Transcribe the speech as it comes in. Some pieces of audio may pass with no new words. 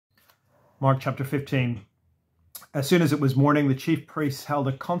Mark chapter 15. As soon as it was morning, the chief priests held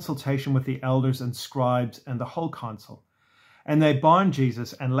a consultation with the elders and scribes and the whole council. And they bound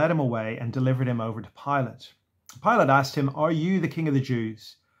Jesus and led him away and delivered him over to Pilate. Pilate asked him, "Are you the king of the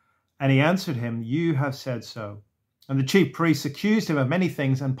Jews?" And he answered him, "You have said so." And the chief priests accused him of many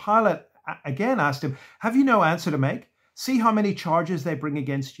things. And Pilate again asked him, "Have you no answer to make? See how many charges they bring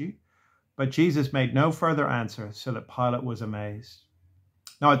against you." But Jesus made no further answer, so that Pilate was amazed.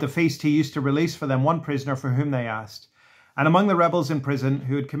 Now at the feast, he used to release for them one prisoner for whom they asked. And among the rebels in prison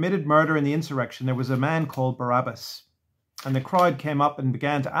who had committed murder in the insurrection, there was a man called Barabbas. And the crowd came up and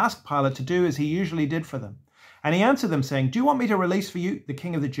began to ask Pilate to do as he usually did for them. And he answered them, saying, "Do you want me to release for you the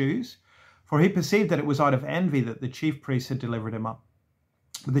king of the Jews?" For he perceived that it was out of envy that the chief priests had delivered him up.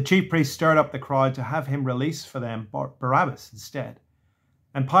 But the chief priests stirred up the crowd to have him release for them Barabbas instead.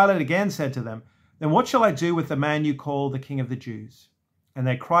 And Pilate again said to them, "Then what shall I do with the man you call the king of the Jews?" And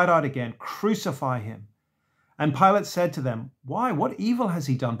they cried out again, "Crucify him." And Pilate said to them, "Why? What evil has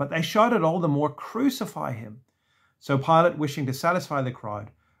he done?" But they shouted all the more, "Crucify him." So Pilate, wishing to satisfy the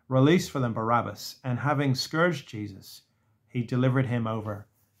crowd, released for them Barabbas, and having scourged Jesus, he delivered him over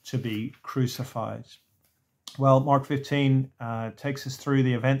to be crucified. Well, Mark 15 takes us through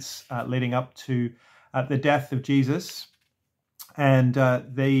the events leading up to the death of Jesus and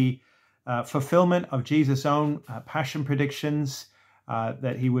the fulfillment of Jesus' own passion predictions,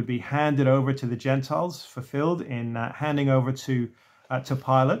 that he would be handed over to the Gentiles, fulfilled in handing over to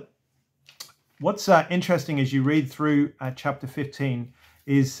Pilate. What's interesting as you read through chapter 15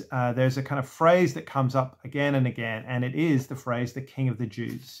 is there's a kind of phrase that comes up again and again, and it is the phrase, "the King of the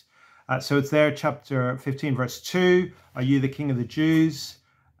Jews." So it's there, chapter 15, verse 2, "Are you the King of the Jews?"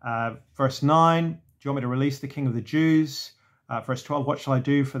 Verse 9, "Do you want me to release the King of the Jews?" Verse 12, "What shall I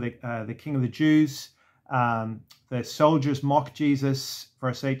do for the King of the Jews?" The soldiers mock Jesus.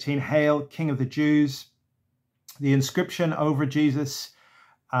 Verse 18, "Hail, King of the Jews." The inscription over Jesus'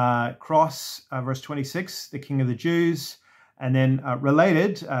 cross, verse 26, "The King of the Jews." And then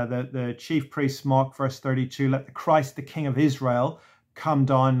related, the chief priests mock, verse 32, "Let the Christ, the King of Israel, come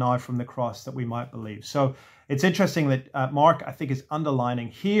down now from the cross that we might believe." So it's interesting that Mark, I think, is underlining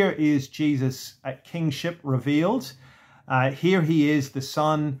here is Jesus' kingship revealed. Here he is the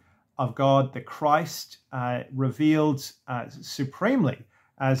Son of God, the Christ, revealed supremely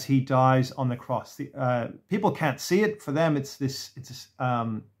as he dies on the cross. People can't see it. For them, it's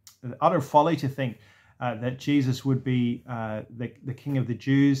utter folly to think that Jesus would be the King of the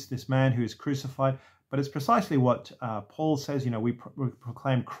Jews, this man who is crucified. But it's precisely what Paul says. We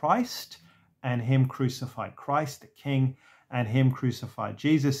proclaim Christ and him crucified. Christ the King and him crucified.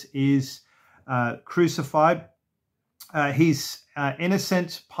 Jesus is crucified. He's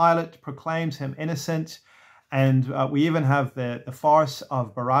innocent. Pilate proclaims him innocent. And we even have the farce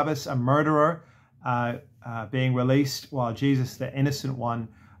of Barabbas, a murderer, being released while Jesus, the innocent one,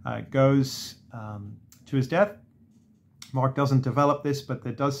 goes to his death. Mark doesn't develop this, but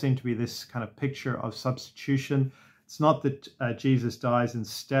there does seem to be this kind of picture of substitution. It's not that Jesus dies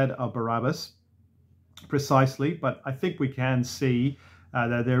instead of Barabbas precisely, but I think we can see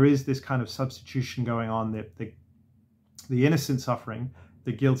that there is this kind of substitution going on, the innocent suffering,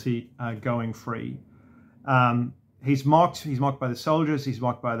 the guilty going free. He's mocked by the soldiers, he's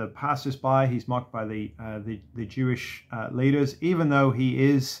mocked by the passers-by, he's mocked by the Jewish leaders, even though he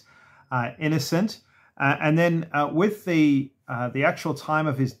is innocent. And then with the actual time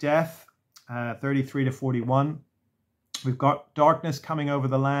of his death, 33 to 41, we've got darkness coming over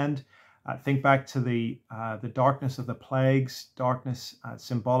the land. Think back to the darkness of the plagues, darkness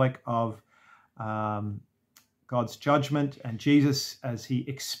symbolic of God's judgment. And Jesus, as he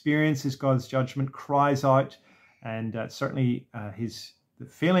experiences God's judgment, cries out, and certainly the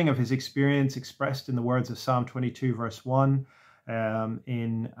feeling of his experience expressed in the words of Psalm 22, verse 1.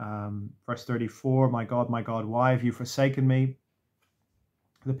 In verse 34, my God, why have you forsaken me?"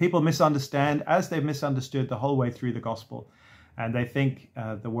 The people misunderstand, as they've misunderstood the whole way through the gospel. And they think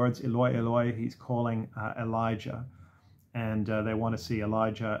the words Eloi, Eloi, he's calling Elijah. And they want to see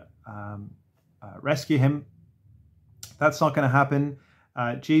Elijah rescue him. That's not going to happen.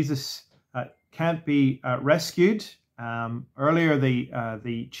 Jesus can't be rescued. Earlier,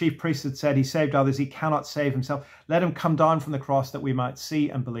 the chief priest had said he saved others. He cannot save himself. Let him come down from the cross that we might see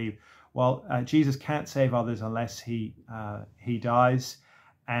and believe. Well, Jesus can't save others unless he dies.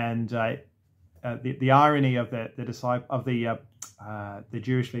 And the irony of the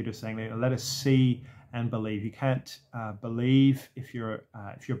Jewish leaders saying, "Let us see and believe." You can't believe if you're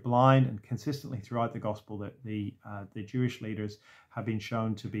blind, and consistently throughout the gospel that the Jewish leaders have been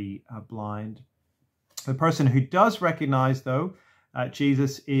shown to be blind. The person who does recognize, though,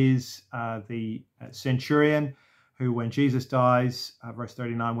 Jesus is the centurion who, when Jesus dies, verse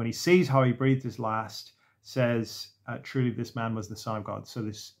 39, when he sees how he breathed his last, says, truly this man was the Son of God. So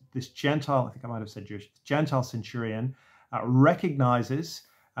this Gentile, I think I might have said Jewish, Gentile centurion recognizes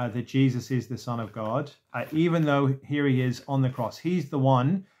that Jesus is the Son of God, even though here he is on the cross. He's the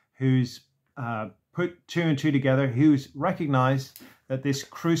one who's put two and two together, who's recognized that this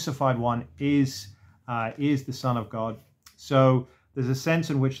crucified one is the Son of God. So there's a sense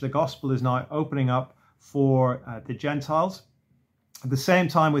in which the gospel is now opening up for the Gentiles. At the same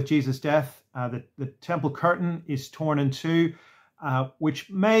time, with Jesus' death, the temple curtain is torn in two, which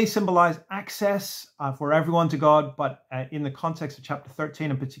may symbolize access for everyone to God, but in the context of chapter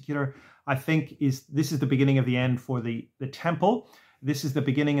 13 in particular, I think this is the beginning of the end for the temple. This is the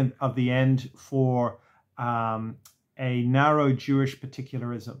beginning of the end for a narrow Jewish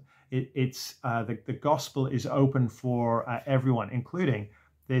particularism. It's the gospel is open for everyone, including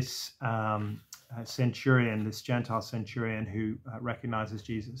this centurion, this Gentile centurion who recognizes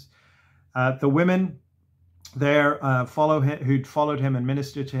Jesus. The women there who'd followed him and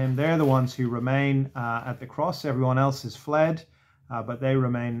ministered to him, they're the ones who remain at the cross. Everyone else has fled, but they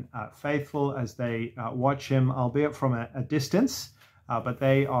remain faithful as they watch him, albeit from a distance, but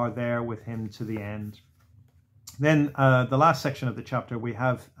they are there with him to the end. Then the last section of the chapter, we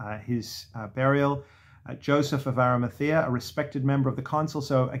have his burial. Joseph of Arimathea, a respected member of the council.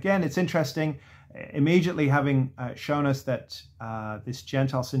 So again, it's interesting, immediately having shown us that this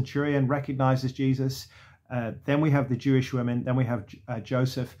Gentile centurion recognizes Jesus. Then we have the Jewish women. Then we have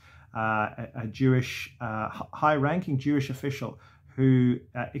Joseph, a Jewish, high-ranking Jewish official who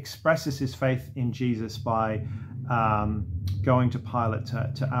expresses his faith in Jesus by going to Pilate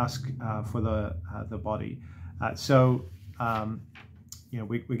to ask for the body.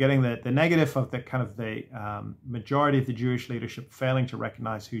 We're getting the negative of the kind of the majority of the Jewish leadership failing to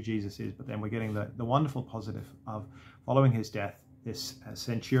recognize who Jesus is, but then we're getting the wonderful positive of following his death, this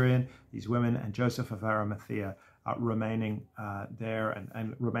centurion, these women, and Joseph of Arimathea remaining there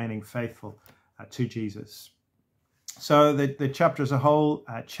and remaining faithful to Jesus. So the chapter as a whole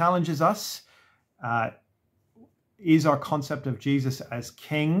challenges us. Is our concept of Jesus as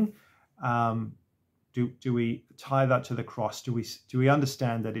king, do we tie that to the cross? Do we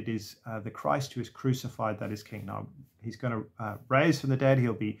understand that it is the Christ who is crucified that is king? Now, he's going to raise from the dead.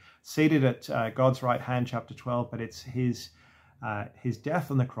 He'll be seated at God's right hand, chapter 12, but it's his death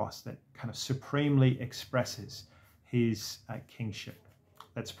on the cross that kind of supremely expresses his kingship.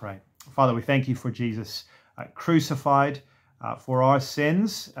 Let's pray. Father, we thank you for Jesus crucified for our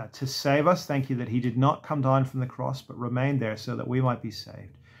sins to save us. Thank you that he did not come down from the cross, but remained there so that we might be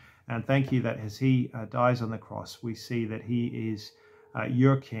saved. And thank you that as he dies on the cross, we see that he is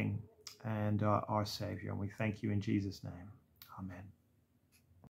your King and our Savior. And we thank you in Jesus' name. Amen.